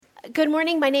Good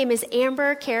morning. My name is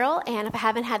Amber Carroll, and if I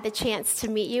haven't had the chance to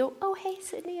meet you, oh, hey,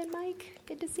 Sydney and Mike,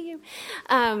 good to see you.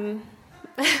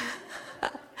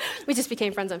 We just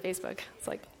became friends on Facebook. It's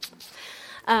like,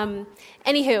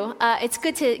 anywho, it's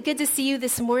good to see you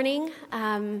this morning.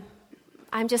 I'm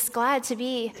just glad to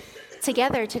be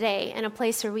together today in a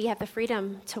place where we have the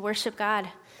freedom to worship God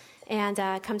and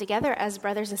come together as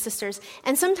brothers and sisters,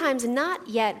 and sometimes not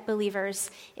yet believers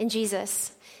in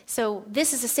Jesus. So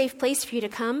this is a safe place for you to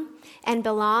come and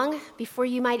belong before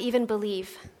you might even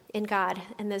believe in God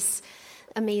and this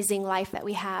amazing life that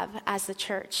we have as the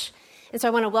church. And so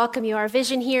I want to welcome you. Our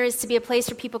vision here is to be a place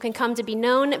where people can come to be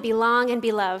known, belong, and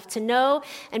be loved, to know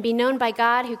and be known by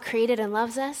God who created and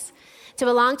loves us, to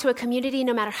belong to a community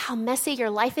no matter how messy your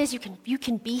life is. You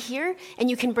can be here, and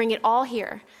you can bring it all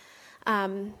here.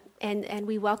 And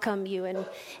we welcome you, and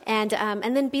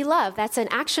then be loved. That's an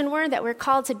action word that we're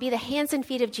called to be the hands and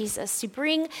feet of Jesus, to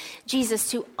bring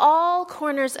Jesus to all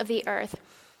corners of the earth.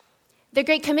 The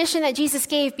great commission that Jesus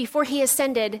gave before he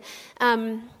ascended,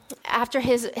 after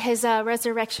his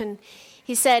resurrection,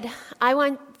 he said, "I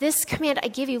want this command I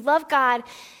give you: love God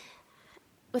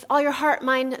with all your heart,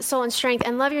 mind, soul, and strength,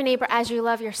 and love your neighbor as you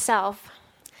love yourself."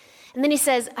 And then he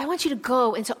says, "I want you to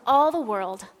go into all the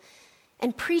world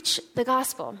and preach the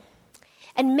gospel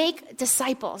and make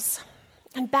disciples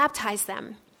and baptize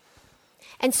them."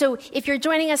 And so if you're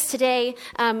joining us today,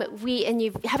 and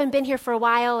you haven't been here for a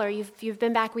while, or you've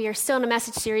been back, we are still in a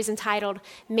message series entitled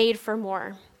Made for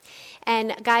More.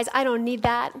 And guys, I don't need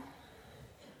that.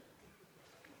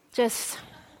 Just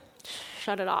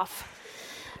shut it off.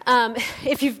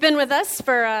 If you've been with us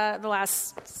for the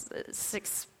last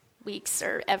 6 weeks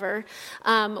or ever,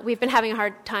 we've been having a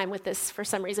hard time with this for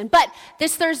some reason. But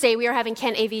this Thursday, we are having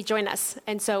Ken A.V. join us,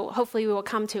 and so hopefully we will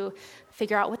come to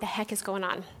figure out what the heck is going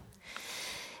on.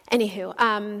 Anywho,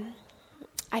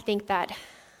 I think that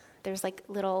there's like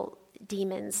little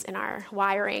demons in our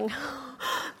wiring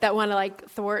that want to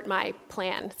thwart my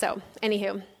plan. So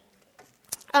anywho,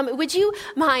 would you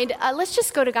mind, let's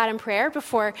just go to God in prayer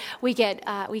before we get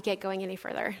going any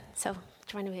further. So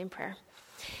join me in prayer.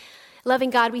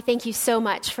 Loving God, we thank you so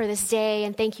much for this day,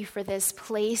 and thank you for this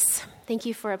place. Thank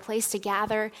you for a place to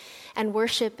gather and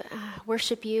worship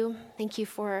you. Thank you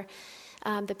for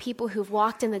the people who've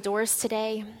walked in the doors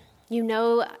today. You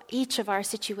know each of our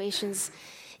situations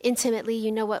intimately.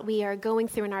 You know what we are going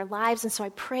through in our lives, and so I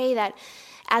pray that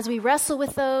as we wrestle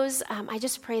with those, I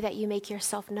just pray that you make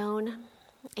yourself known,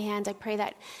 and I pray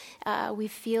that we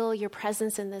feel your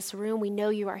presence in this room. We know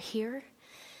you are here.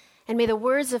 And may the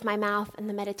words of my mouth and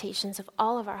the meditations of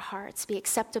all of our hearts be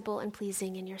acceptable and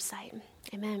pleasing in your sight.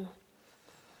 Amen.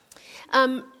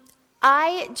 My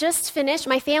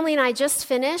family and I just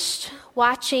finished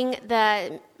watching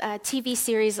the TV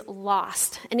series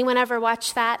Lost. Anyone ever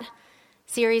watch that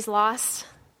series Lost?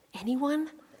 Anyone?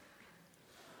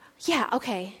 Yeah,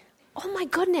 okay. Oh my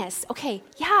goodness. Okay,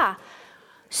 yeah.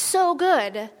 So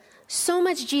good. So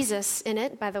much Jesus in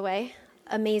it, by the way.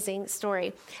 Amazing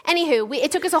story. Anywho,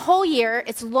 it took us a whole year.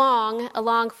 It's a long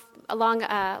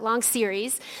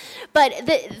series, but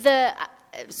the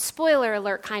spoiler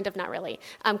alert, kind of, not really,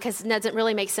 because it doesn't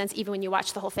really make sense even when you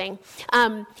watch the whole thing.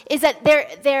 Is that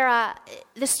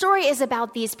the story is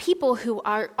about these people who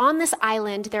are on this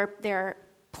island. Their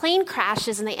plane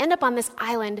crashes and they end up on this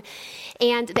island,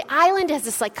 and the island has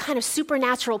this kind of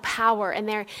supernatural power, and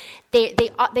they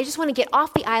just want to get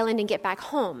off the island and get back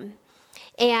home.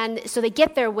 And so they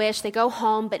get their wish, they go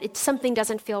home, but something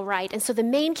doesn't feel right. And so the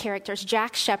main character is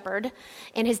Jack Shepherd,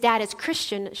 and his dad is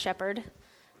Christian Shepherd.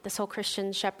 This whole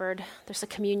Christian Shepherd, there's a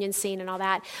communion scene and all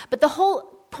that. But the whole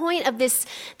point of this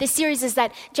series is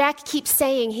that Jack keeps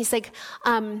saying, he's like,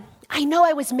 I know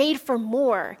I was made for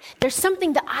more. There's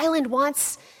something the island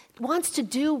wants to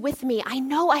do with me. I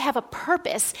know I have a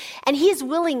purpose, and he is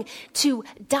willing to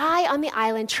die on the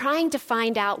island trying to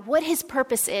find out what his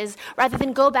purpose is rather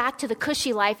than go back to the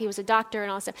cushy life. He was a doctor and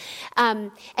all that stuff.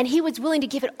 And he was willing to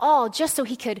give it all just so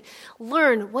he could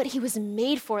learn what he was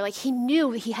made for. He knew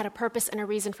he had a purpose and a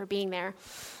reason for being there.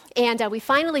 And we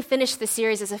finally finished the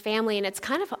series as a family, and it's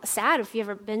kind of sad if you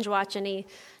ever binge watch any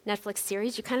Netflix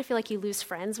series. You kind of feel like you lose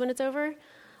friends when it's over.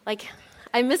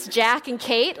 I miss Jack and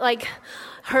Kate,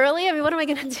 Hurley. What am I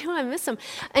going to do? I miss them.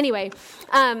 Anyway,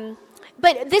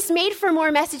 but this Made for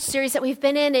More message series that we've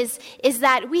been in is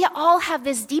that we all have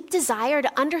this deep desire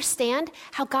to understand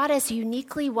how God has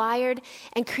uniquely wired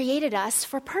and created us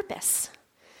for purpose.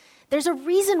 There's a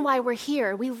reason why we're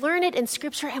here. We learn it in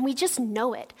Scripture, and we just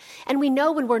know it. And we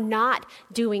know when we're not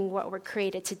doing what we're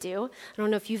created to do. I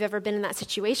don't know if you've ever been in that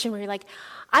situation where you're like,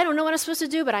 I don't know what I'm supposed to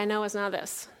do, but I know it's not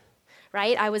this.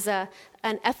 Right? I was an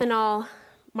ethanol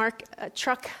Mark a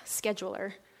truck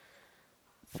scheduler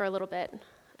for a little bit,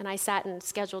 and I sat and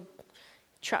scheduled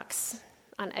trucks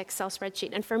on an Excel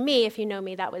spreadsheet. And for me, if you know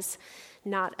me, that was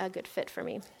not a good fit for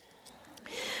me.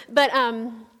 But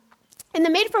in the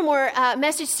Made for More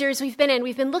message series we've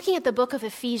been looking at the book of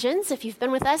Ephesians, if you've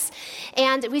been with us.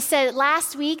 And we said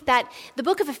last week that the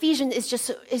book of Ephesians is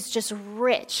just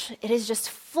rich. It is just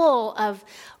full of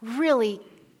really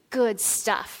good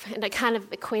stuff. And I kind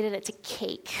of equated it to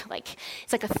cake.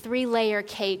 It's like a 3-layer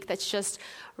cake that's just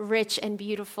rich and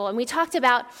beautiful. And we talked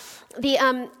about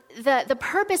the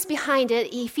purpose behind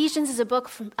it. Ephesians is a book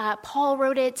from Paul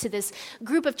wrote it to this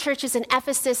group of churches in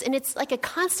Ephesus, and it's like a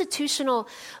constitutional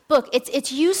book.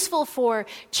 It's useful for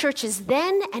churches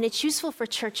then, and it's useful for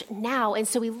church now. And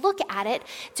so we look at it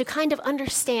to kind of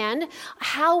understand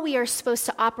how we are supposed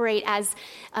to operate as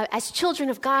children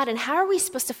of God, and how are we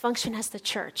supposed to function as the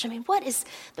church. I mean, what is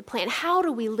the plan? How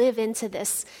do we live into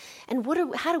this? And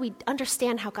how do we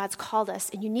understand how God's called us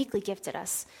and uniquely gifted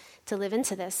us to live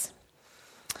into this?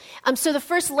 So the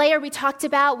first layer we talked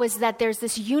about was that there's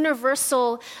this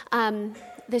universal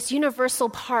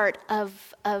part of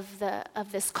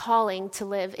this calling to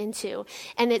live into,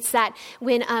 and it's that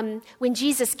when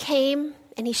Jesus came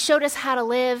and he showed us how to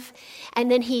live,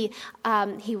 and then he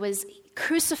was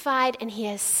crucified and he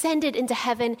ascended into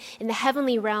heaven in the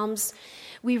heavenly realms.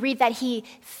 We read that he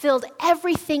filled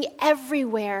everything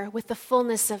everywhere with the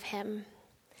fullness of him.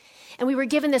 And we were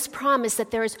given this promise that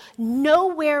there is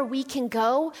nowhere we can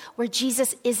go where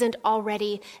Jesus isn't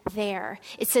already there.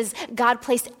 It says God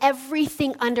placed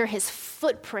everything under his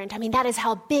footprint. I mean, that is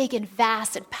how big and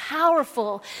vast and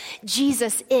powerful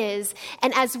Jesus is.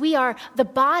 And as we are the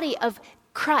body of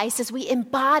Christ, as we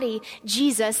embody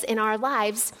Jesus in our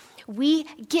lives, we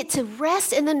get to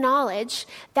rest in the knowledge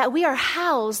that we are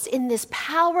housed in this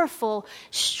powerful,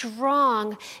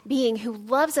 strong being who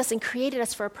loves us and created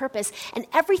us for a purpose, and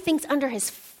everything's under his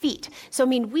feet. So, I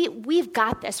mean, we've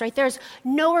got this, right? There's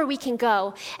nowhere we can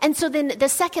go. And so then the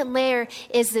second layer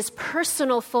is this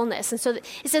personal fullness. And so it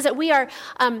says that we are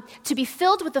to be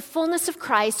filled with the fullness of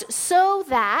Christ so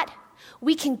that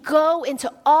we can go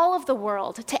into all of the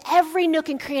world, to every nook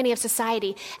and cranny of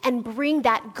society, and bring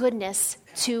that goodness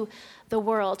to the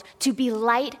world, to be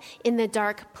light in the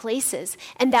dark places.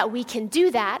 And that we can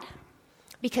do that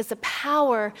because the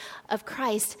power of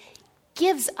Christ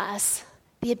gives us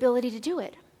the ability to do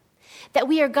it. That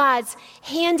we are God's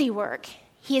handiwork.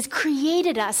 He has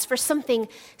created us for something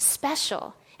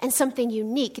special and something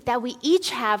unique, that we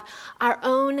each have our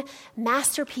own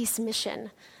masterpiece mission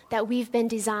that we've been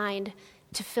designed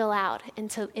to fill out and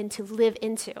to live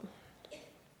into.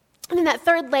 And then that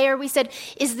third layer, we said,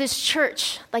 is this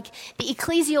church, like the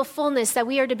ecclesial fullness, that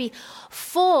we are to be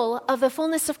full of the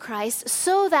fullness of Christ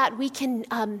so that we can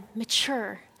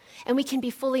mature and we can be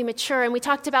fully mature. And we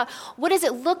talked about what does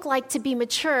it look like to be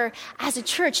mature as a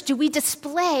church? Do we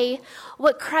display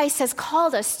what Christ has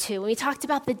called us to? And we talked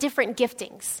about the different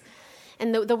giftings.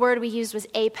 And the word we used was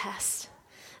APEST.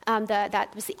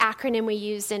 That was the acronym we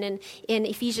used. And in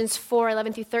Ephesians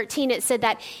 4:11 through 13, it said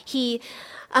that he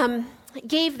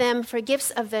gave them for gifts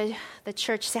of the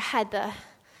church. So I had the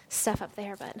stuff up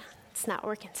there, but it's not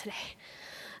working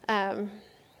today.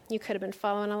 You could have been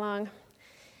following along.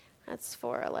 That's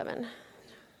 4:11.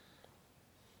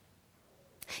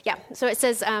 Yeah, so it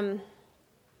says,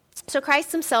 so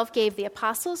Christ himself gave the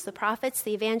apostles, the prophets,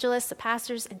 the evangelists, the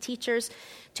pastors, and teachers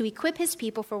to equip his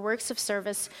people for works of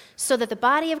service so that the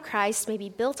body of Christ may be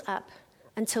built up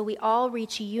until we all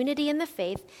reach unity in the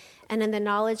faith and in the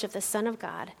knowledge of the Son of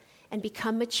God and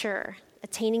become mature,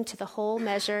 attaining to the whole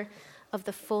measure of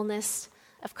the fullness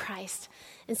of Christ.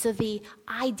 And so the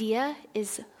idea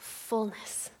is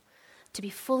fullness, to be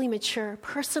fully mature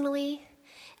personally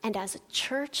and as a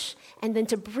church, and then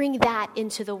to bring that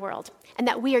into the world, and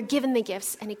that we are given the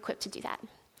gifts and equipped to do that.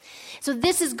 So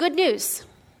this is good news.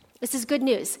 This is good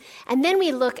news. And then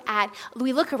we look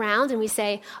around and we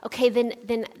say, okay,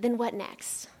 then what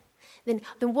next? Then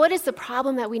what is the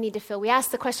problem that we need to fill? We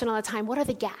ask the question all the time, what are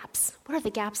the gaps? What are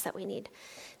the gaps that we need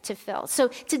to fill? So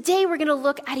today we're going to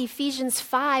look at Ephesians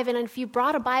 5, and if you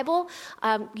brought a Bible,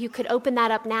 you could open that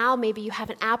up now. Maybe you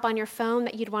have an app on your phone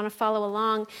that you'd want to follow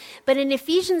along. But in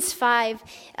Ephesians 5,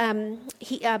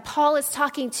 Paul is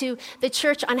talking to the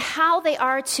church on how they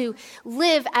are to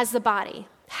live as the body.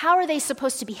 How are they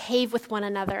supposed to behave with one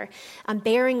another,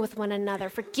 bearing with one another,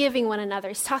 forgiving one another?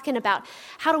 He's talking about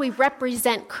how do we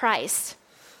represent Christ.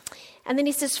 And then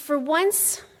he says, for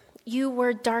you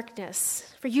were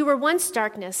once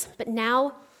darkness, but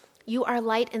now you are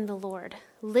light in the Lord.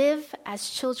 Live as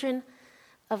children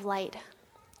of light.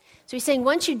 So he's saying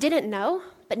once you didn't know,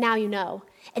 but now you know.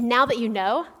 And now that you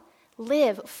know,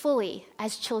 live fully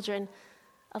as children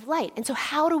of light. And so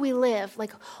how do we live?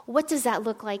 Like, what does that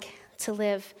look like to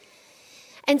live?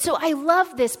 And so I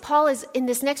love this. Paul is, in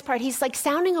this next part, he's like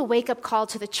sounding a wake-up call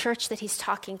to the church that he's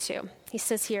talking to. He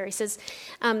says, this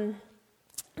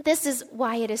is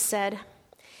why it is said,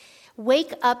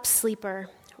 "Wake up, sleeper,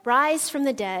 rise from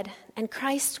the dead, and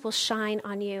Christ will shine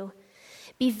on you.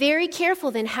 Be very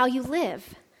careful then how you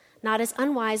live, not as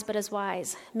unwise but as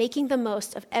wise, making the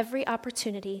most of every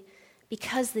opportunity,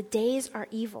 because the days are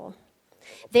evil.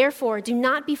 Therefore, do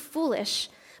not be foolish,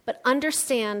 but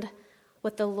understand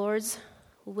what the Lord's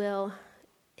will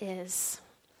is."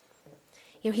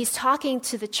 He's talking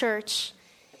to the church,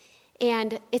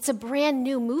 and it's a brand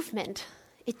new movement.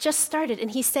 It just started, and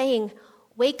he's saying,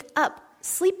 "Wake up,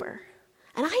 sleeper."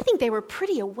 And I think they were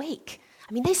pretty awake.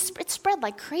 I mean, it spread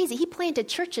like crazy. He planted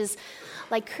churches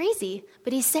like crazy,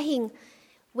 but he's saying,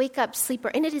 "Wake up, sleeper."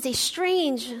 And it is a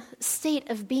strange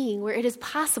state of being where it is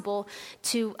possible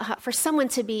to for someone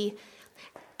to be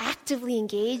actively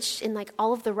engaged in like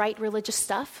all of the right religious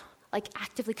stuff, like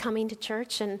actively coming to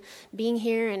church and being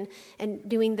here and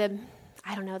doing the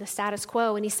status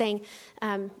quo. And he's saying,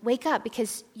 wake up,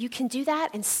 because you can do that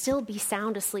and still be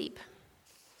sound asleep.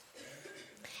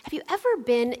 Have you ever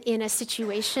been in a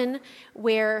situation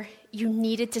where you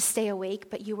needed to stay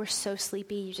awake, but you were so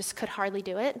sleepy you just could hardly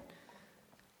do it?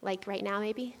 Like right now,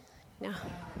 maybe? No.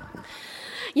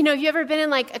 Have you ever been in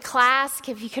like a class,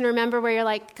 if you can remember, where you're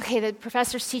like, okay, the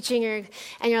professor's teaching,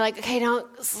 and you're like, okay,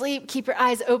 don't sleep, keep your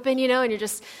eyes open, and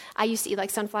I used to eat like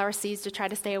sunflower seeds to try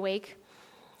to stay awake.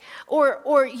 Or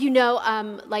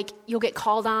like you'll get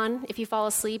called on if you fall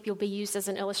asleep, you'll be used as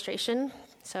an illustration,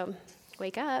 so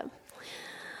wake up.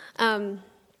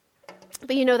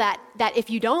 But you know that if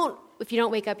you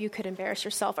don't wake up, you could embarrass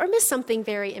yourself or miss something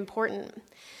very important.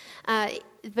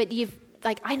 But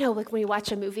I know, like when you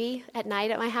watch a movie at night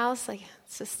at my house, like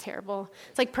it's just terrible.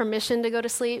 It's like permission to go to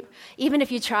sleep. Even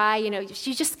if you try, you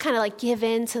just kind of like give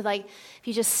in to like, if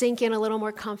you just sink in a little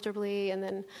more comfortably and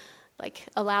then like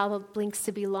allow the blinks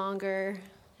to be longer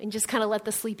and just kind of let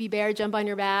the sleepy bear jump on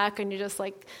your back and you just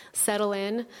like settle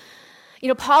in.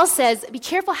 Paul says, be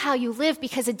careful how you live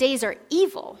because the days are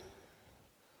evil.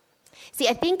 See,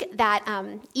 I think that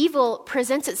evil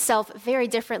presents itself very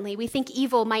differently. We think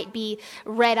evil might be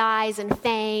red eyes and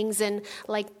fangs and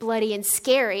like bloody and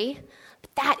scary,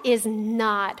 but that is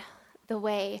not the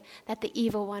way that the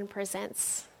evil one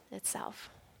presents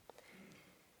itself.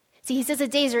 See, he says the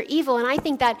days are evil, and I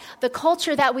think that the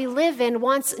culture that we live in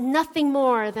wants nothing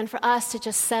more than for us to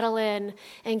just settle in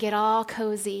and get all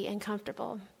cozy and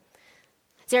comfortable.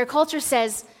 See, our culture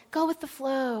says, go with the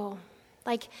flow.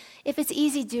 Like, if it's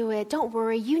easy, do it. Don't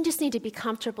worry. You just need to be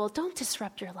comfortable. Don't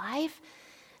disrupt your life.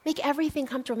 Make everything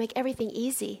comfortable. Make everything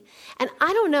easy. And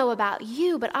I don't know about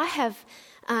you, but I have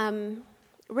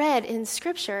read in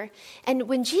Scripture, and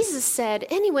when Jesus said,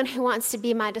 anyone who wants to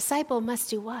be my disciple must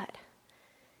do what?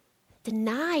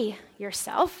 Deny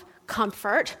yourself,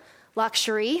 comfort,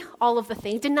 luxury, all of the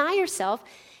things. Deny yourself.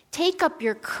 Take up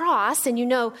your cross, and you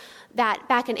know that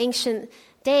back in ancient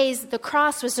days, the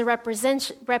cross was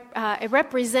it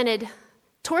represented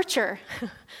torture,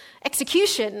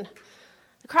 execution.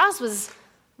 The cross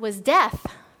was death.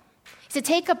 He said,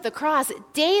 take up the cross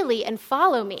daily and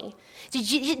follow me.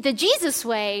 The Jesus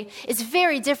way is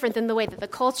very different than the way that the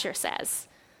culture says.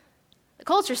 The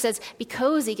culture says, be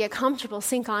cozy, get comfortable,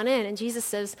 sink on in. And Jesus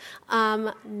says,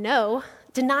 no,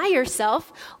 deny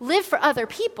yourself, live for other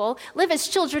people, live as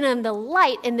children in the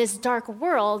light in this dark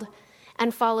world,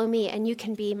 and follow me, and you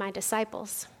can be my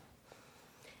disciples.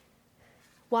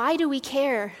 Why do we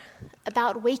care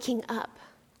about waking up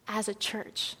as a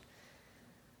church?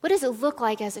 What does it look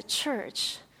like as a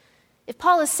church? If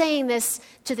Paul is saying this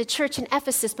to the church in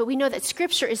Ephesus, but we know that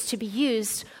Scripture is to be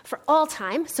used for all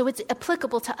time, so it's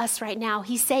applicable to us right now.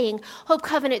 He's saying, Hope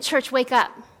Covenant Church, wake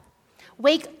up.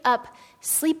 Wake up,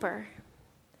 sleeper.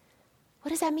 What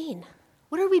does that mean?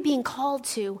 What are we being called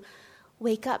to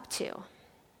wake up to?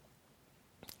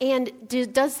 And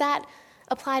does that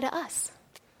apply to us?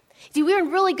 See, we're in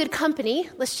really good company.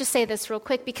 Let's just say this real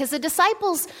quick, because the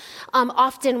disciples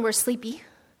often were sleepy.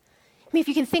 I mean, if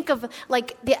you can think of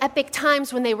like the epic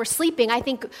times when they were sleeping, I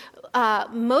think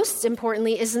most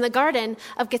importantly is in the Garden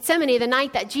of Gethsemane, the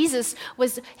night that Jesus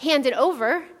was handed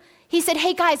over. He said,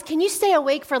 hey guys, can you stay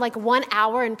awake for like 1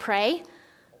 hour and pray?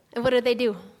 And what did they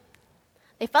do?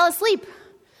 They fell asleep.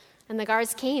 And the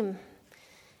guards came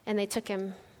and they took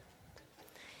him.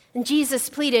 And Jesus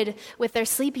pleaded with their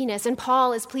sleepiness, and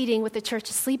Paul is pleading with the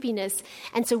church's sleepiness.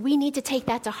 And so we need to take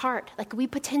that to heart. Like we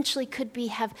potentially could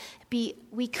be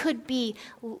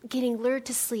getting lured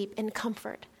to sleep in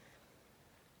comfort.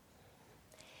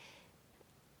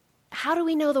 How do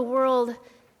we know the world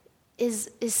is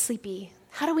sleepy?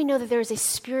 How do we know that there is a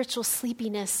spiritual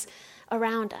sleepiness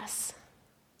around us?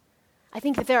 I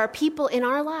think that there are people in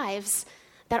our lives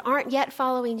that aren't yet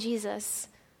following Jesus.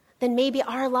 Then maybe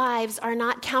our lives are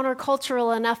not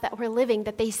countercultural enough that we're living,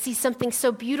 that they see something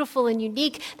so beautiful and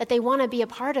unique that they want to be a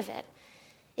part of it.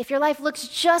 If your life looks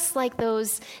just like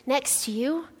those next to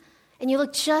you, and you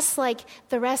look just like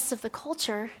the rest of the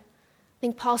culture, I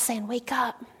think Paul's saying, wake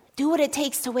up. Do what it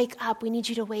takes to wake up. We need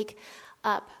you to wake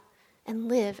up and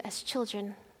live as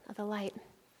children of the light.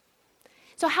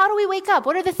 So how do we wake up?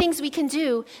 What are the things we can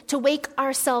do to wake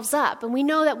ourselves up? And we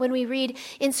know that when we read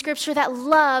in Scripture that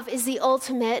love is the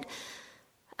ultimate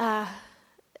thing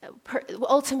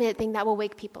that will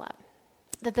wake people up.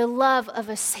 That the love of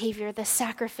a Savior, the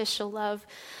sacrificial love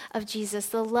of Jesus,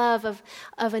 the love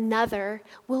of another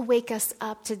will wake us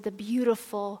up to the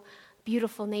beautiful,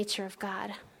 beautiful nature of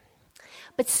God.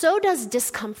 But so does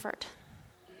discomfort.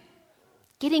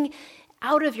 Getting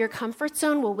out of your comfort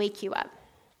zone will wake you up.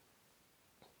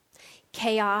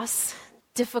 Chaos,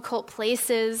 difficult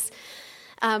places,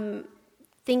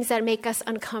 things that make us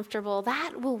uncomfortable,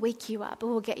 that will wake you up. It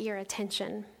will get your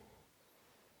attention.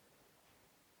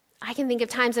 I can think of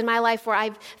times in my life where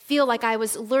I feel like I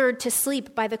was lured to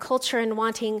sleep by the culture and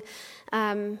wanting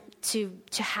to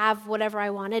have whatever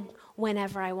I wanted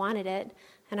whenever I wanted it.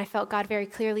 And I felt God very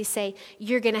clearly say,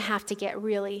 you're going to have to get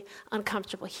really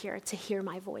uncomfortable here to hear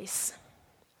my voice.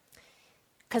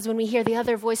 Because when we hear the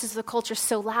other voices of the culture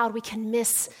so loud, we can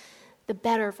miss the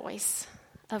better voice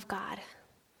of God.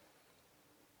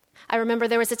 I remember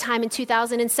there was a time in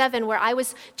 2007 where I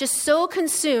was just so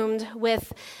consumed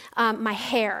with my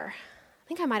hair. I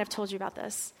think I might have told you about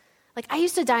this. Like, I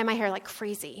used to dye my hair like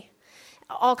crazy.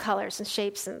 All colors and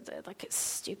shapes and like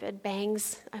stupid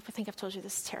bangs. I think I've told you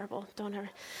this is terrible. Don't ever.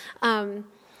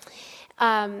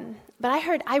 But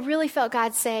I really felt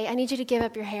God say, I need you to give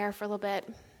up your hair for a little bit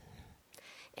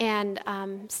and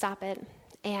stop it.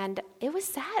 And it was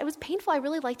sad. It was painful. I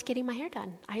really liked getting my hair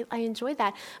done. I enjoyed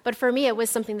that. But for me, it was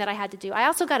something that I had to do. I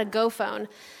also got a Go phone,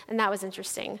 and that was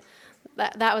interesting.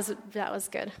 That was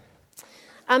good.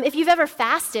 If you've ever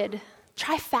fasted,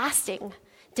 try fasting,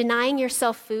 denying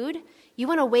yourself food. You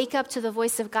want to wake up to the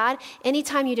voice of God.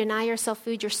 Anytime you deny yourself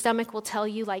food, your stomach will tell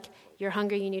you, like, you're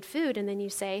hungry, you need food. And then you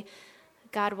say,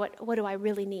 God, what do I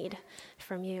really need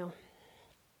from you?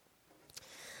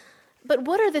 But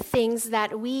what are the things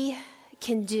that we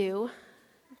can do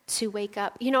to wake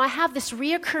up? You know, I have this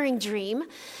reoccurring dream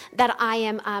that I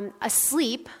am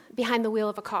asleep behind the wheel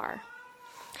of a car.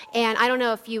 And I don't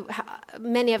know if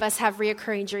many of us have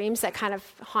reoccurring dreams that kind of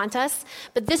haunt us,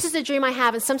 but this is a dream I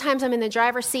have, and sometimes I'm in the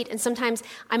driver's seat, and sometimes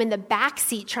I'm in the back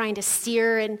seat trying to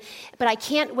steer, but I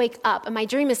can't wake up. And my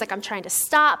dream is like I'm trying to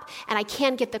stop, and I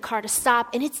can't get the car to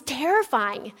stop, and it's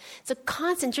terrifying. It's a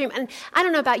constant dream. And I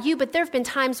don't know about you, but there have been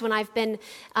times when I've been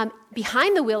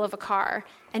behind the wheel of a car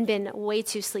and been way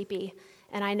too sleepy,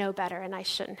 and I know better, and I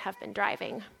shouldn't have been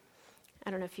driving.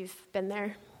 I don't know if you've been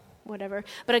there. Whatever.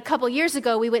 But a couple years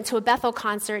ago, we went to a Bethel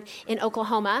concert in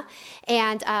Oklahoma,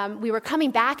 and we were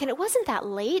coming back, and it wasn't that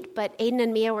late, but Aiden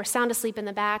and Mia were sound asleep in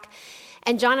the back,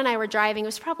 and John and I were driving. It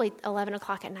was probably 11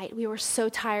 o'clock at night. We were so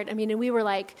tired. I mean, and we were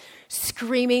like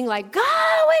screaming, like,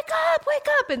 God, wake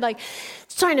up, and like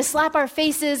trying to slap our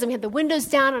faces, and we had the windows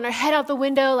down and our head out the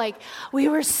window. Like, we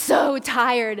were so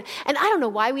tired. And I don't know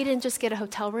why we didn't just get a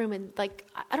hotel room, and like,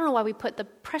 I don't know why we put the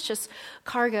precious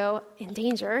cargo in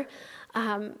danger.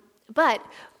 But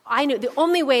I knew the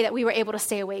only way that we were able to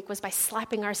stay awake was by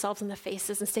slapping ourselves in the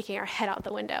faces and sticking our head out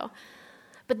the window.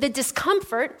 But the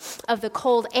discomfort of the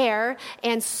cold air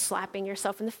and slapping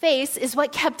yourself in the face is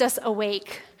what kept us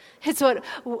awake. It's what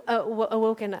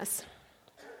awoken us.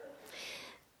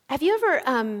 Have you ever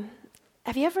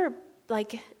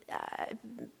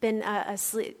been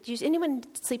asleep? Do anyone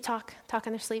talk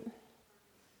in their sleep?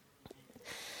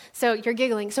 So you're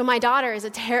giggling. So my daughter is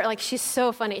she's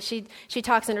so funny. She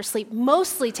talks in her sleep,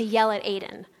 mostly to yell at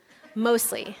Aiden,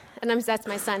 mostly. And that's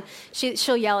my son.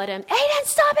 She'll yell at him, Aiden,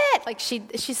 stop it! Like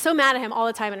she's so mad at him all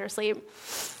the time in her sleep.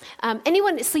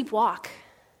 Anyone sleepwalk?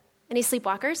 Any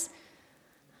sleepwalkers?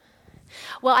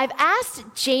 Well, I've asked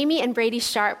Jamie and Brady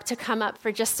Sharp to come up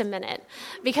for just a minute,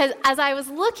 because as I was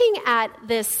looking at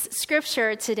this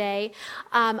scripture today,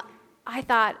 I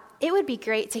thought it would be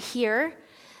great to hear.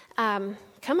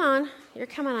 Come on, you're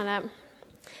coming on up.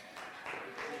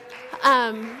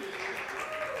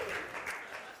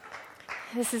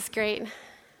 This is great.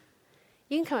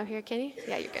 You can come up here, can you?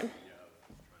 Yeah, you're good.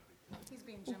 He's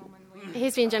being gentlemanly.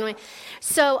 He's being gentlemanly.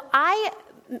 So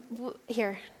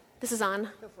here, this is on.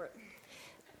 Go for it.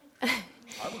 I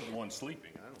was the one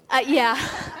sleeping. Yeah.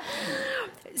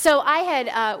 So I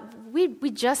had we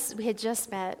had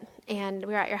just met, and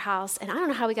we were at your house, and I don't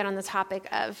know how we got on the topic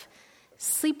of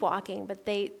sleepwalking, but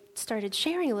they started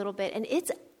sharing a little bit, and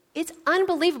it's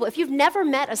unbelievable. If you've never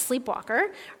met a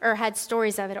sleepwalker or had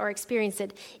stories of it or experienced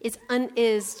it,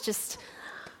 is just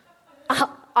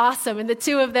awesome. And the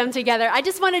two of them together, I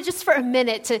just wanted just for a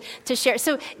minute to share.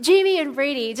 So Jamie and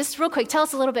Brady, just real quick, tell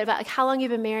us a little bit about like how long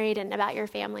you've been married and about your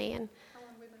family. And How long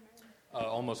have we been married?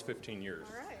 Almost 15 years.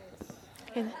 All right.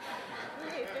 and-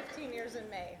 We made 15 years in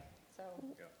May, so.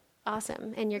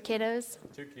 awesome. And your kiddos?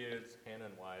 2 kids, Hannah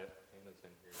and Wyatt. Hannah's in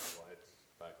here. Wyatt's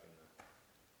back in the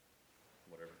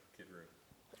whatever kid room.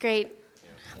 Great. Yeah.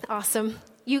 Awesome.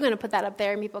 You're going to put that up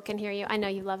there and people can hear you. I know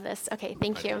you love this. Okay,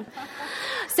 thank you.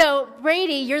 So,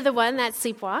 Brady, you're the one that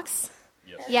sleepwalks.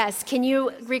 Yes. Yes. Can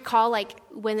you recall, like,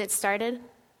 when it started?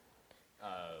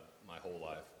 My whole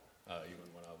life,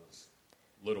 even when I was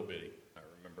little bitty. I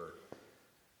remember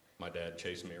my dad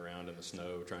chasing me around in the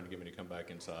snow, trying to get me to come back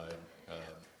inside.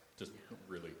 Just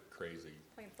really crazy.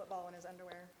 Playing football in his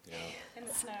underwear Yeah. in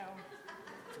the snow.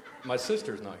 My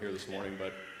sister's not here this morning,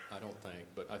 but I don't think.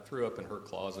 But I threw up in her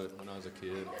closet when I was a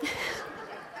kid.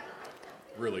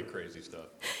 Really crazy stuff.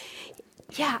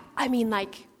 Yeah, I mean,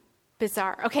 like,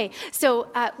 bizarre. Okay, so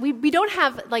we don't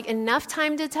have, like, enough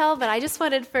time to tell, but I just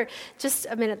wanted for just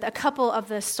a minute, a couple of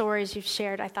the stories you've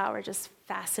shared I thought were just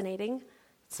fascinating.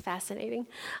 It's fascinating.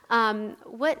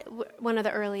 What one of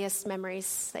the earliest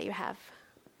memories that you have?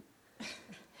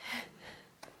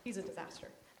 He's a disaster.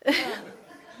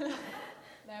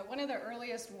 One of the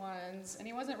earliest ones, and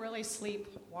he wasn't really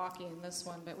sleepwalking this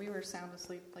one, but we were sound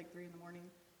asleep like 3 in the morning. And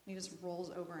he just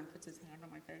rolls over and puts his hand on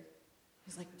my face.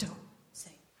 He's like, "Don't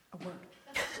say a word."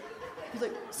 He's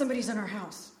like, "Somebody's in our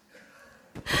house."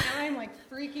 And I'm like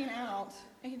freaking out.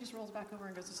 And he just rolls back over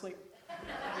and goes to sleep.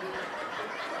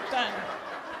 Done.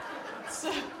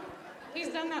 So he's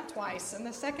done that twice. And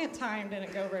the second time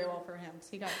didn't go very well for him. So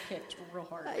he got kicked real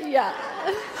hard. Yeah.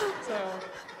 So,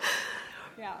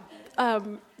 yeah.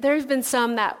 There's been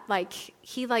some that, like,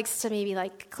 he likes to maybe,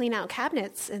 like, clean out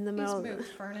cabinets in the middle. He's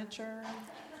moved furniture.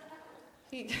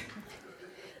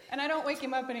 And I don't wake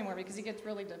him up anymore because he gets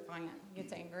really defiant. He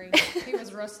gets angry. He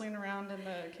was rustling around in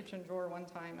the kitchen drawer one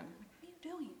time, and I'm like, "What are you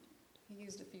doing?" He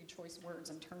used a few choice words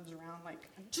and turns around like,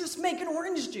 "I'm just making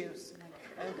orange juice." I'm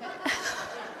like, "Okay."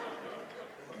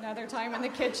 Another time in the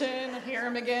kitchen, I hear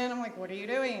him again. I'm like, "What are you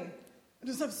doing?" "I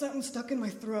just have something stuck in my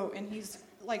throat," and he's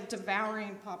like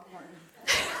devouring popcorn.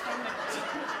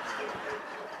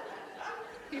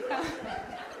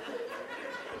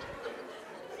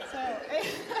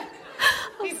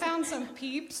 He found some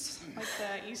Peeps, like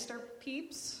the Easter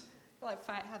Peeps. Like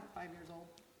had 5 years old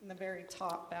in the very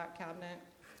top back cabinet.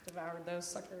 Devoured those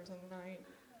suckers in the night.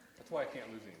 That's why I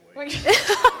can't lose any weight.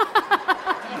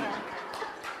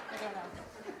 I don't know.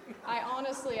 I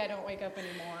honestly don't wake up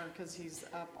anymore because he's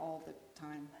up all the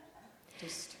time.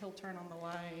 Just he'll turn on the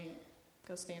light,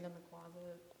 go stand in the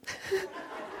closet.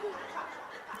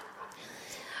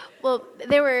 Well,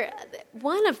 there were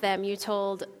one of them you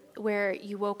told where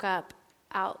you woke up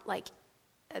out, like,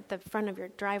 at the front of your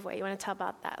driveway. You want to tell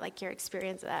about that, like, your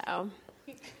experience of that? Oh.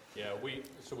 Yeah, we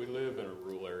live in a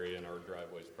rural area, and our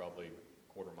driveway's probably a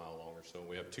quarter mile long or so.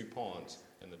 We have 2 ponds,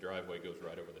 and the driveway goes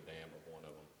right over the dam of one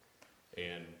of them.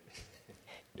 And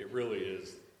it really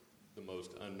is the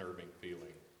most unnerving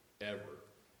feeling ever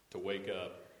to wake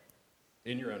up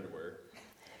in your underwear,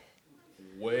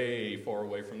 way far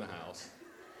away from the house,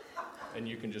 and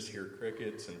you can just hear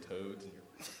crickets and toads, and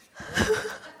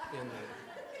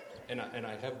and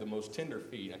I have the most tender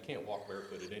feet. I can't walk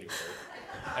barefooted anywhere.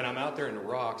 And I'm out there in the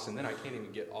rocks, and then I can't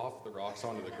even get off the rocks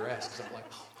onto the grass because I'm like,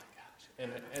 "Oh my gosh."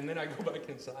 And then I go back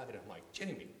inside, and I'm like,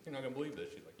 "Jamie, you're not going to believe this."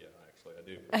 She's like, "Yeah, actually, I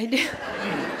do." I do.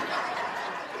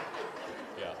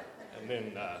 Yeah. And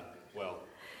then,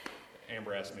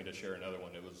 Amber asked me to share another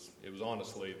one. It was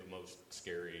honestly the most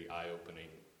scary, eye-opening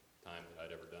time that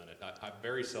I'd ever done it. I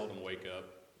very seldom wake up,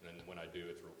 and when I do,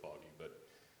 it's real foggy. But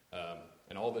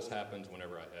and all this happens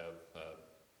whenever I have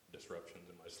disruptions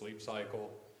in my sleep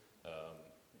cycle,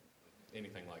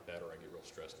 anything like that, or I get real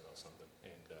stressed about something.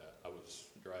 And I was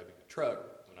driving a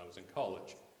truck when I was in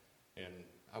college, and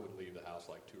I would leave the house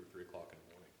like 2 or 3 o'clock in the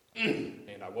morning.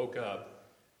 And I woke up,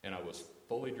 and I was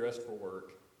fully dressed for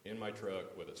work in my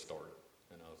truck with it started.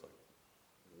 And I was like,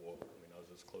 whoa. I mean, I was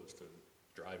this close to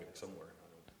driving somewhere.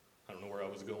 I don't know where I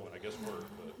was going. I guess work,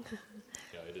 but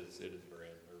yeah, it is very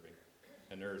unnerving.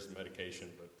 And there's medication,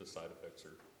 but the side effects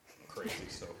are crazy,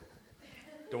 so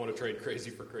don't want to trade crazy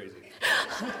for crazy.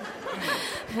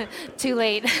 Too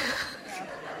late.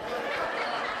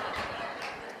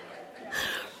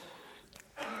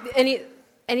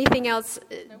 Anything else?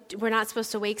 Nope. We're not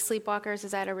supposed to wake sleepwalkers.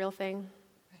 Is that a real thing?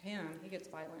 Him, he gets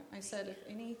violent. I said, if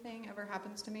anything ever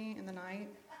happens to me in the night,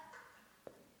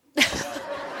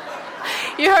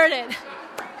 You heard it.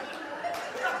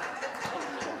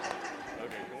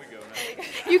 Okay, can we go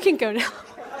now? You can go now.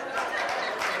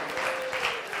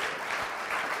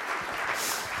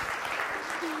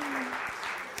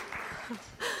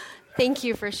 Thank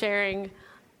you for sharing.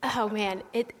 Oh man,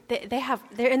 they have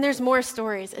there, and there's more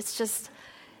stories. It's just,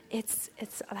 it's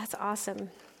that's awesome.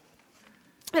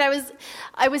 But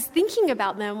I was thinking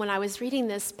about them when I was reading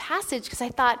this passage because I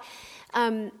thought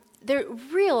they're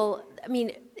real. I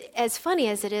mean, as funny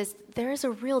as it is, there is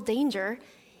a real danger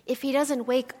if he doesn't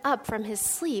wake up from his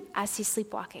sleep as he's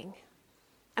sleepwalking.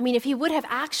 I mean, if he would have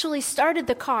actually started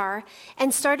the car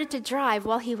and started to drive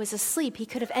while he was asleep, he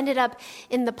could have ended up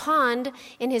in the pond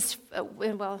in his,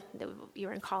 well, you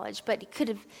were in college, but he could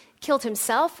have killed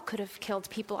himself, could have killed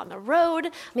people on the road.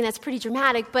 I mean, that's pretty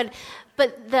dramatic, but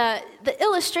the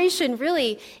illustration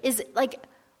really is like,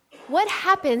 what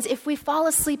happens if we fall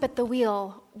asleep at the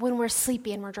wheel when we're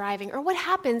sleepy and we're driving? Or what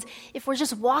happens if we're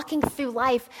just walking through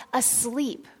life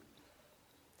asleep?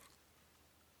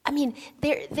 I mean,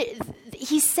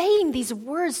 he's saying these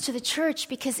words to the church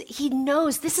because he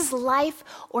knows this is life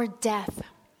or death.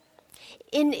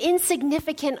 An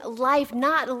insignificant life,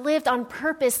 not lived on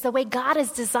purpose the way God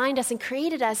has designed us and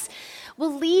created us,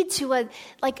 will lead to a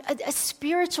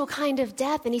spiritual kind of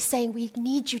death. And he's saying, we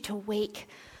need you to wake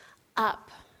up.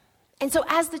 And so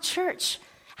as the church,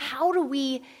 how do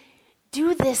we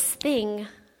do this thing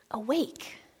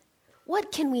awake?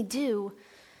 What can we do?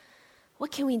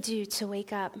 What can we do to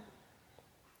wake up?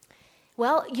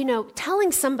 Well,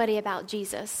 telling somebody about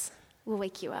Jesus will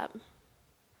wake you up.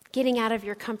 Getting out of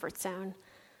your comfort zone.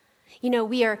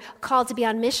 We are called to be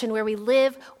on mission where we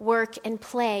live, work, and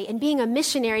play. And being a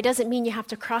missionary doesn't mean you have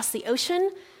to cross the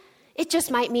ocean. It just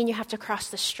might mean you have to cross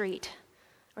the street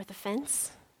or the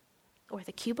fence or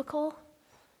the cubicle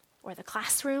or the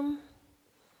classroom.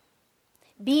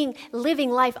 Living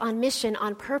life on mission,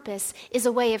 on purpose, is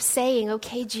a way of saying,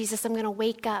 okay, Jesus, I'm going to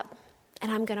wake up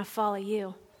and I'm going to follow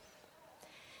you.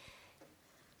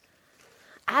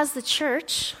 As the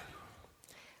church,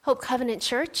 Hope Covenant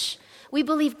Church, we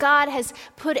believe God has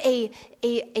put a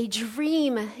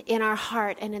dream in our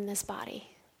heart and in this body.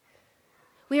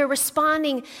 We are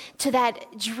responding to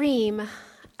that dream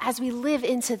as we live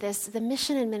into the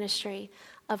mission and ministry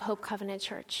of Hope Covenant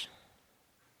Church.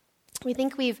 We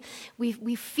think we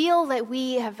feel that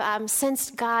we have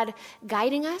sensed God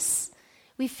guiding us.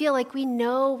 We feel like we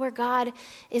know where God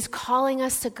is calling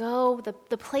us to go,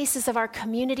 the places of our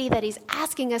community that he's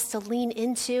asking us to lean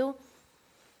into.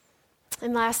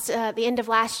 And the end of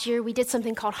last year, we did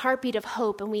something called Heartbeat of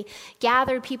Hope, and we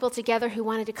gathered people together who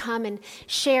wanted to come and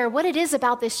share what it is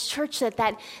about this church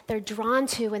that they're drawn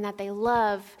to and that they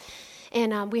love.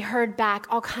 And we heard back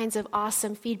all kinds of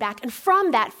awesome feedback. And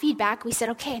from that feedback, we said,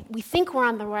 okay, we think we're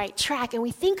on the right track, and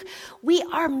we think we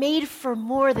are made for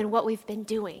more than what we've been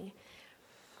doing.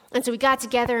 And so we got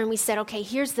together and we said, okay,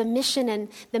 here's the mission and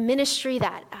the ministry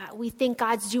that we think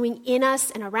God's doing in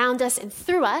us and around us and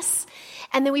through us.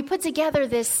 And then we put together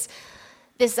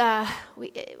I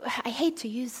hate to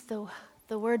use the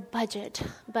word budget,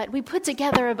 but we put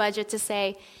together a budget to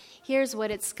say, here's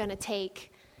what it's going to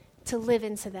take to live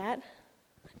into that.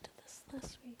 I did this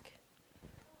last week.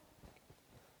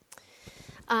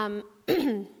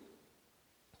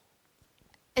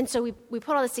 And so we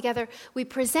put all this together. We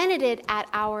presented it at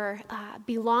our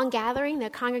Belong gathering, the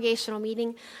congregational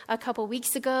meeting a couple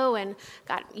weeks ago, and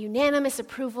got unanimous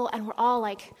approval. And we're all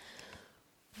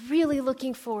really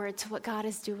looking forward to what God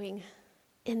is doing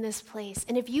in this place.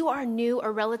 And if you are new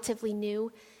or relatively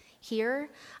new here,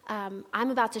 I'm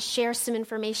about to share some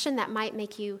information that might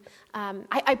make you,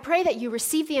 I pray that you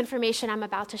receive the information I'm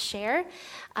about to share,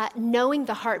 knowing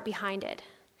the heart behind it.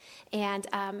 And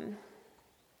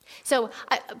so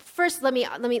first, let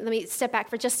me step back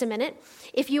for just a minute.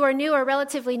 If you are new or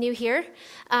relatively new here,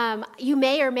 you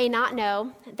may or may not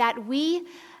know that we,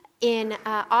 in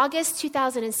August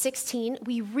 2016,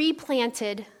 we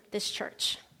replanted this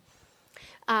church.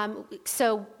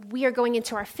 So we are going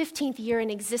into our 15th year in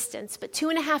existence, but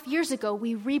 2.5 years ago,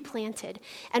 we replanted,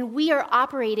 and we are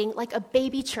operating like a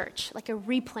baby church, like a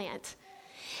replant.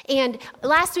 And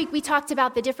last week, we talked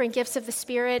about the different gifts of the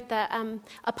Spirit, the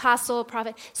apostle,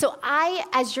 prophet. So I,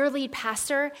 as your lead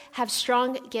pastor, have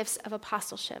strong gifts of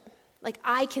apostleship.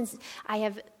 I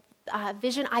have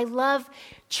vision. I love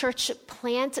church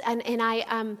plant, and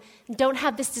I don't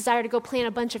have this desire to go plant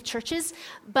a bunch of churches,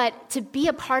 but to be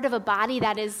a part of a body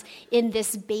that is in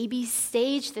this baby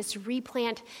stage, this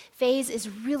replant phase, is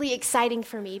really exciting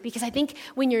for me, because I think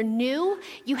when you're new,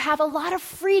 you have a lot of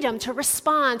freedom to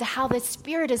respond to how the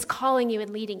Spirit is calling you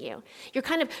and leading you. You're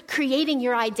kind of creating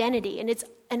your identity, and it's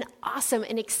an awesome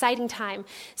and exciting time.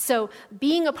 So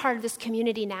being a part of this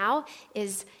community now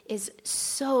is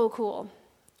so cool.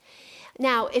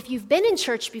 Now, if you've been in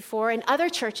church before, in other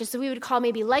churches that we would call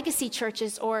maybe legacy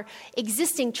churches or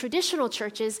existing traditional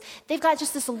churches, they've got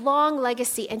just this long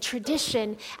legacy and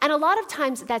tradition. And a lot of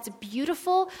times that's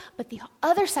beautiful, but the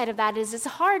other side of that is it's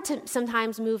hard to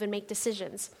sometimes move and make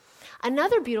decisions.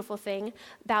 Another beautiful thing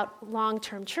about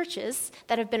long-term churches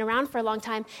that have been around for a long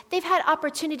time, they've had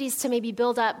opportunities to maybe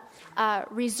build up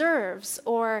reserves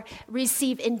or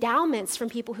receive endowments from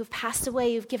people who've passed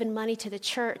away, who've given money to the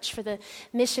church for the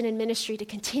mission and ministry to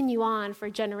continue on for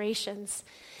generations.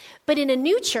 But in a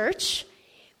new church,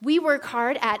 we work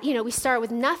hard at, we start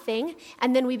with nothing,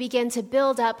 and then we begin to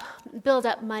build up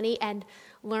money and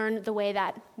learn the way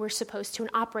that we're supposed to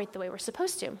and operate the way we're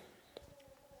supposed to.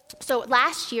 So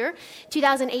last year,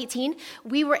 2018,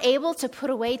 we were able to put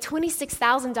away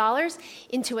 $26,000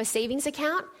 into a savings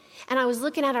account, and I was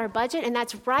looking at our budget, and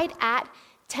that's right at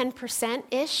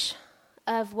 10%-ish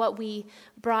of what we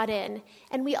brought in.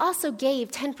 And we also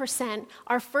gave 10%,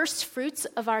 our first fruits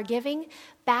of our giving,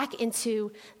 back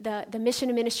into the mission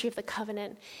and ministry of the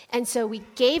covenant. And so we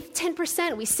gave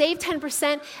 10%, we saved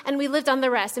 10%, and we lived on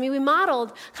the rest. I mean, we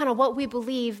modeled kind of what we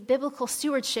believe biblical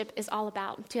stewardship is all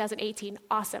about. 2018,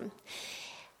 awesome.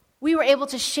 We were able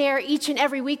to share each and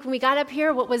every week when we got up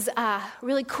here what was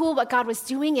really cool, what God was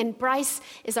doing. And Bryce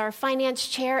is our finance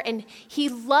chair, and he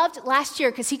loved last year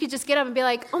because he could just get up and be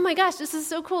like, oh my gosh, this is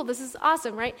so cool. This is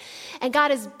awesome, right? And God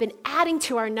has been adding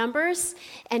to our numbers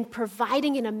and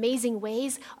providing in amazing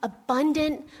ways,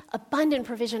 abundant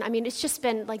provision. I mean, it's just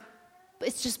been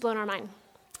it's just blown our mind.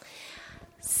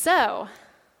 So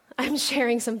I'm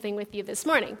sharing something with you this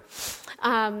morning.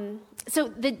 So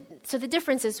the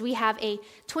difference is we have a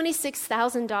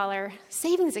 $26,000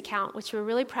 savings account, which we're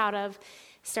really proud of,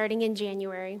 starting in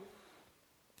January.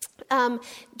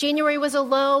 January was a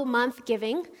low month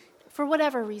giving for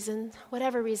whatever reason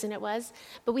it was,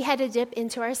 but we had to dip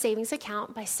into our savings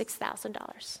account by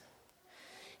 $6,000.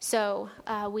 So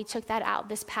we took that out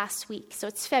this past week, so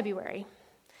it's February.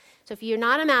 So if you're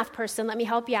not a math person, let me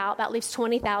help you out. That leaves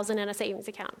 $20,000 in a savings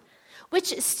account,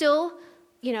 which is still,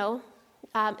 is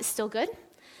still good.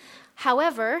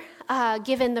 However,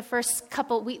 given the first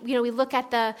couple, we look at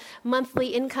the monthly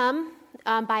income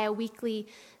by a weekly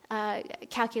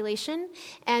calculation,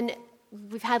 and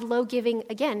we've had low giving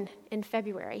again in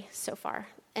February so far.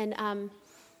 And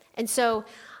so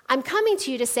I'm coming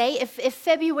to you to say if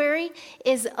February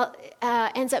ends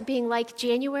up being like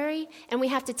January, and we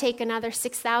have to take another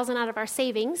 $6,000 out of our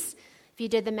savings, if you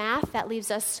did the math, that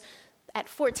leaves us at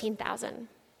 $14,000.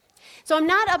 So I'm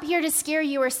not up here to scare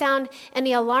you or sound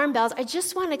any alarm bells. I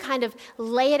just want to kind of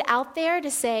lay it out there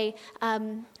to say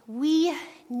we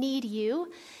need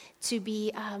you to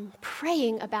be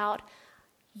praying about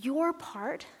your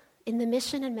part in the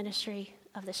mission and ministry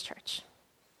of this church.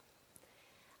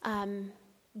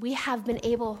 We have been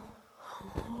able...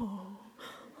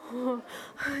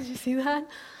 Did you see that?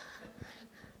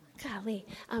 Golly.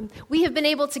 We have been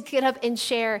able to get up and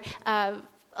share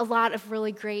a lot of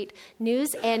really great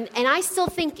news, and I still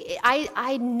think,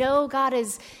 I know God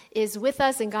is with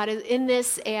us, and God is in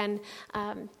this, and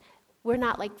we're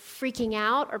not like freaking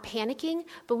out or panicking,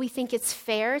 but we think it's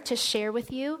fair to share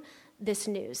with you this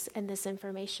news and this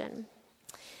information.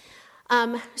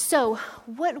 So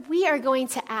what we are going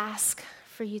to ask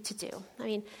for you to do, I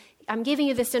mean, I'm giving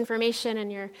you this information,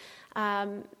 and you're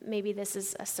maybe this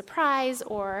is a surprise,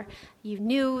 or you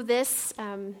knew this,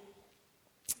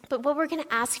 but what we're going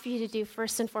to ask for you to do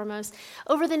first and foremost,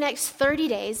 over the next 30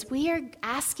 days, we are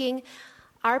asking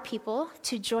our people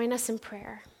to join us in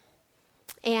prayer.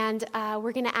 And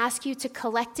we're going to ask you to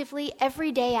collectively,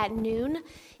 every day at noon,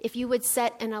 if you would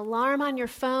set an alarm on your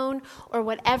phone or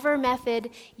whatever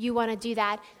method you want to do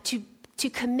that, to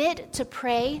commit to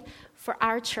pray for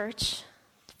our church,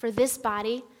 for this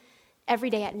body, every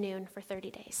day at noon for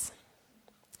 30 days.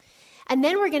 And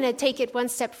then we're going to take it one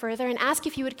step further and ask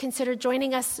if you would consider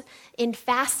joining us in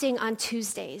fasting on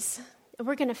Tuesdays.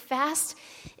 We're going to fast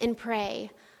and pray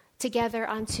together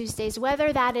on Tuesdays,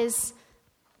 whether that is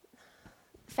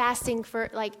fasting for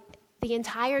like the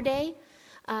entire day.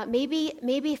 Maybe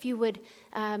if you would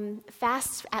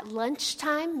fast at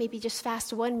lunchtime, maybe just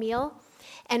fast one meal.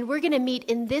 And we're going to meet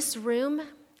in this room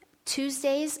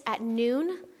Tuesdays at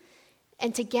noon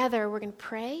And together we're going to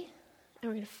pray and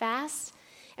we're going to fast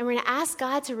and we're going to ask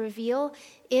God to reveal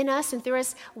in us and through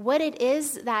us what it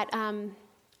is that,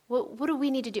 what do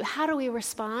we need to do? How do we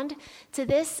respond to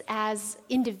this as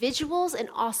individuals and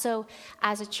also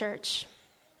as a church?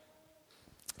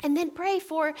 And then pray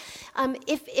for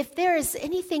if there is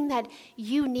anything that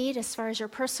you need as far as your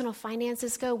personal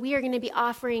finances go. We are going to be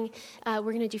offering, we're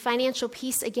going to do Financial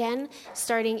Peace again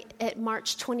starting at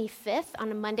March 25th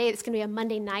on a Monday. It's going to be a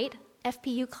Monday night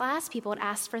FPU class. People had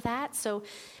asked for that, so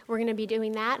we're going to be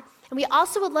doing that. And we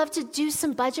also would love to do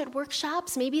some budget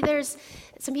workshops. Maybe there's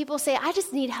some people say, I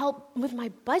just need help with my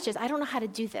budget. I don't know how to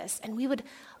do this. And we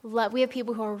have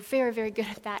people who are very, very good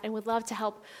at that and would love to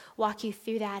help walk you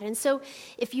through that. And so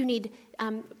if you need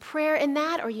prayer in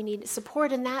that or you need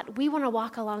support in that, we want to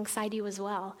walk alongside you as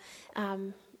well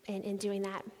in doing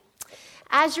that.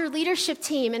 As your leadership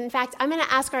team, and in fact, I'm going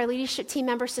to ask our leadership team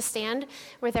members to stand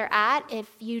where they're at. If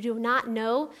you do not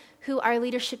know who our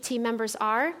leadership team members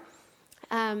are,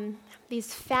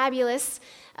 these fabulous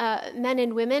men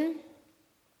and women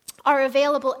are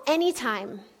available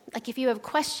anytime. Like if you have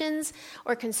questions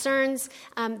or concerns,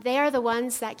 they are the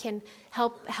ones that can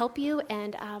help you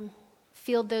and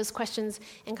field those questions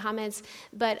and comments.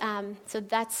 But so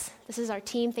this is our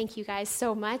team. Thank you guys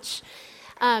so much.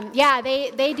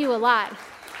 They do a lot.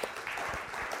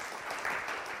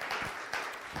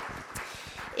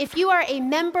 If you are a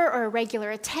member or a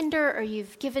regular attender or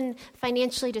you've given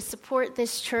financially to support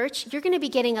this church, you're going to be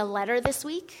getting a letter this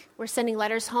week. We're sending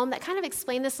letters home that kind of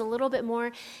explain this a little bit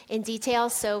more in detail,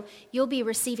 so you'll be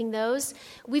receiving those.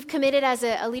 We've committed as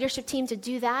a leadership team to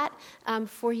do that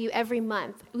for you every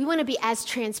month. We want to be as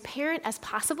transparent as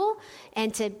possible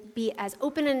and to be as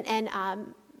open and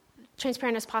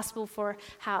transparent as possible for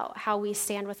how we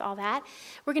stand with all that.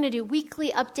 We're going to do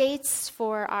weekly updates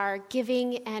for our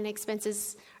giving and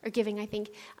expenses, or giving, I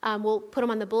think. We'll put them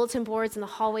on the bulletin boards in the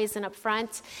hallways and up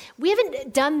front. We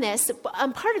haven't done this.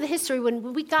 Part of the history,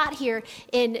 when we got here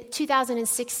in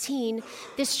 2016,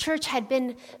 this church had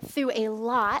been through a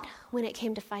lot when it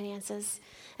came to finances.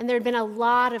 And there had been a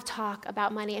lot of talk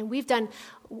about money, and we've done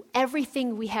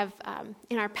everything we have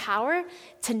in our power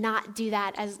to not do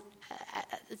that as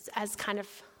kind of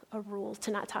a rule,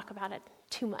 to not talk about it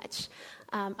too much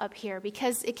up here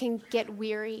because it can get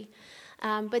weary.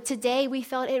 But today we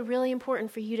felt it really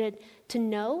important for you to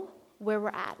know where we're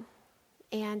at.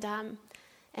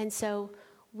 And so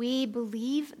we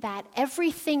believe that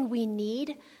everything we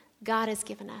need, God has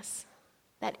given us.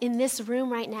 That in this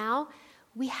room right now,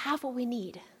 we have what we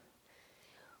need.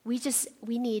 We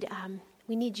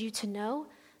need you to know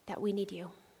that we need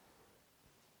you.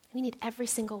 We need every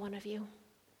single one of you.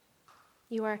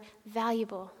 You are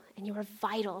valuable and you are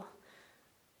vital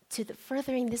to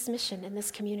furthering this mission in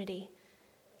this community.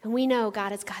 And we know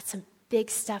God has got some big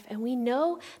stuff, and we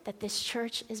know that this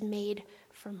church is made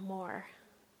for more.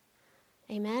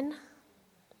 Amen?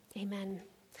 Amen.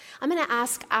 I'm going to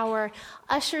ask our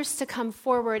ushers to come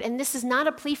forward, and this is not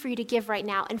a plea for you to give right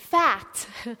now. In fact,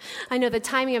 I know the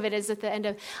timing of it is at the end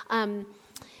of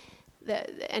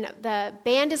the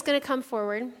band is going to come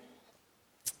forward.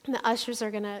 And the ushers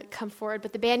are going to come forward,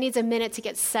 but the band needs a minute to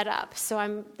get set up. So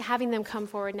I'm having them come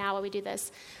forward now while we do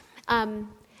this.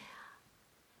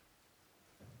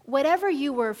 Whatever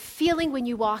you were feeling when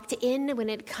you walked in, when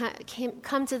it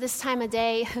come to this time of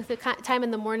day, the time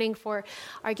in the morning for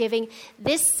our giving,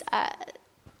 this, I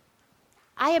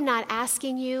am not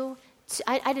asking you,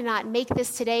 I did not make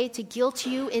this today to guilt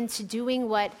you into doing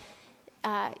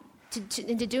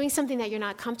into doing something that you're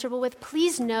not comfortable with.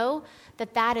 Please know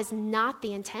that is not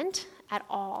the intent at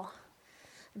all.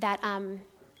 That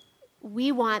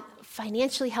we want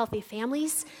financially healthy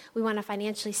families. We want a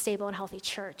financially stable and healthy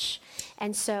church.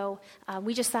 And so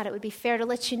we just thought it would be fair to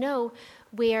let you know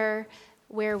where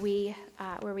we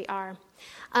are.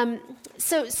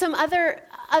 So some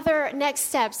other next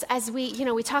steps as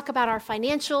we talk about our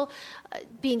financial,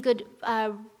 being good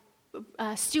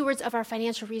stewards of our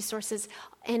financial resources,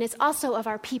 and it's also of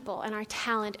our people and our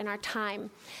talent and our time.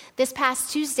 This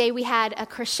past Tuesday, we had a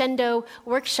Crescendo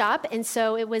workshop, and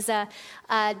so it was a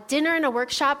dinner and a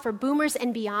workshop for boomers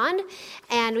and beyond,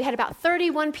 and we had about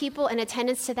 31 people in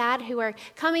attendance to that who are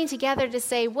coming together to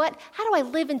say, how do I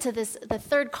live into the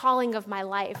third calling of my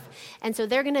life? And so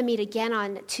they're going to meet again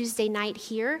on Tuesday night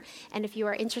here, and if you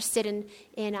are interested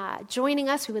in joining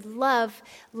us, we would love,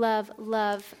 love,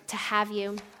 love to have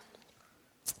you.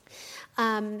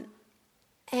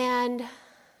 And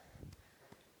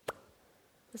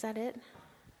was that it?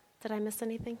 Did I miss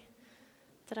anything?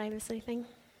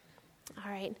 All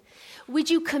right. Would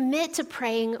you commit to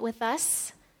praying with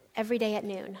us every day at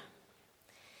noon?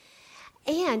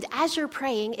 And as you're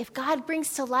praying, if God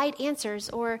brings to light answers,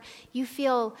 or you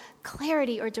feel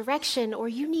clarity or direction, or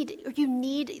you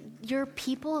need your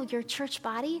people, your church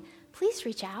body, please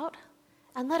reach out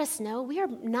and let us know. We are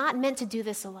not meant to do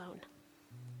this alone.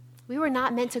 We were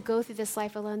not meant to go through this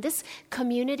life alone. This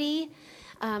community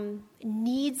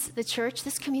needs the church.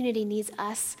 This community needs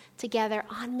us together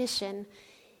on mission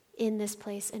in this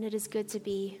place, and it is good to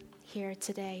be here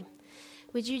today.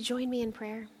 Would you join me in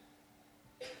prayer?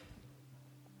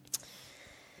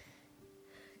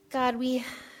 God, we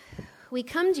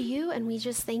come to you and we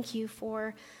just thank you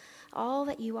for all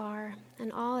that you are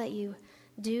and all that you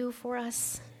do for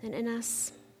us and in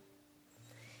us.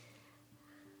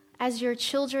 As your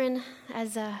children,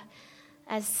 as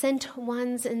sent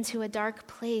ones into a dark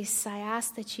place, I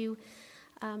ask that you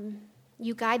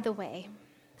guide the way,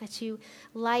 that you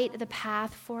light the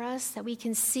path for us, that we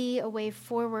can see a way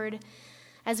forward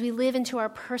as we live into our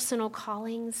personal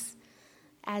callings,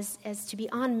 as to be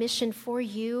on mission for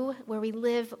you, where we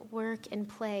live, work, and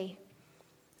play.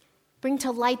 Bring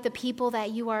to light the people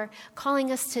that you are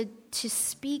calling us to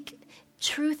speak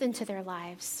truth into their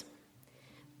lives.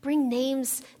 Bring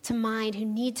names to mind who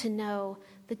need to know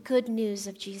the good news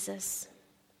of Jesus.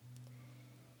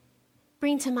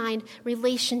 Bring to mind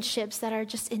relationships that are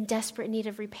just in desperate need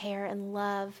of repair and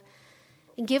love.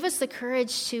 And give us the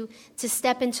courage to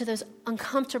step into those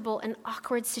uncomfortable and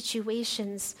awkward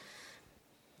situations,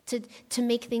 to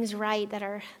make things right that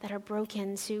are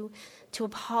broken, to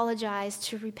apologize,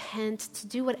 to repent, to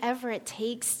do whatever it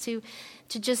takes to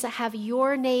just have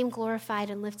your name glorified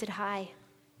and lifted high.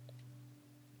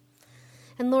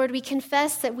 And Lord, we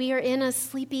confess that we are in a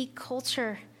sleepy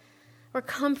culture where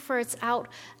comforts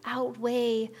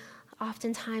outweigh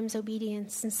oftentimes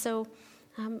obedience. And so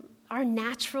our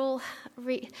natural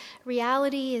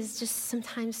reality is just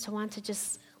sometimes to want to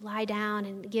just lie down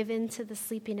and give in to the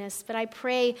sleepiness. But I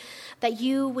pray that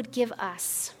you would give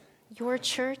us, your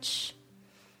church,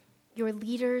 your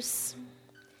leaders,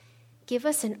 give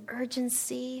us an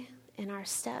urgency in our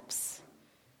steps.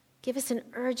 Give us an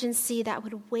urgency that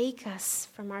would wake us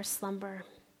from our slumber,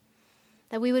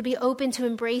 that we would be open to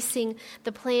embracing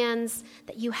the plans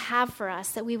that you have for us,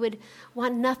 that we would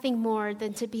want nothing more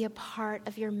than to be a part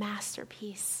of your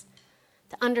masterpiece,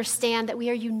 to understand that we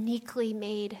are uniquely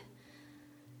made.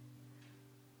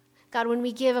 God, when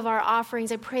we give of our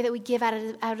offerings, I pray that we give out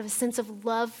of a sense of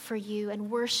love for you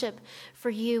and worship for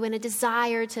you and a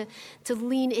desire to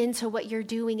lean into what you're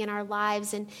doing in our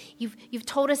lives. And you've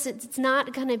told us it's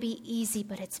not going to be easy,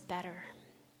 but it's better.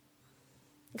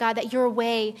 God, that your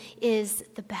way is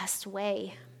the best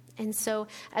way. And so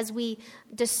as we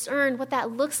discern what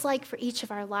that looks like for each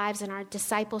of our lives and our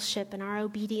discipleship and our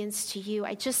obedience to you,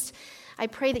 I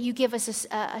pray that you give us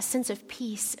a sense of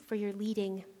peace for your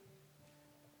leading.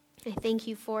 I thank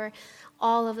you for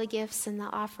all of the gifts and the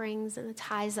offerings and the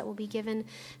tithes that will be given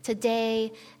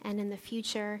today and in the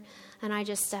future. And I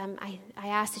just, I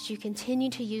ask that you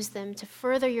continue to use them to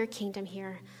further your kingdom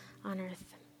here on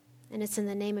earth. And it's in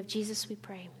the name of Jesus we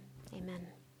pray. Amen.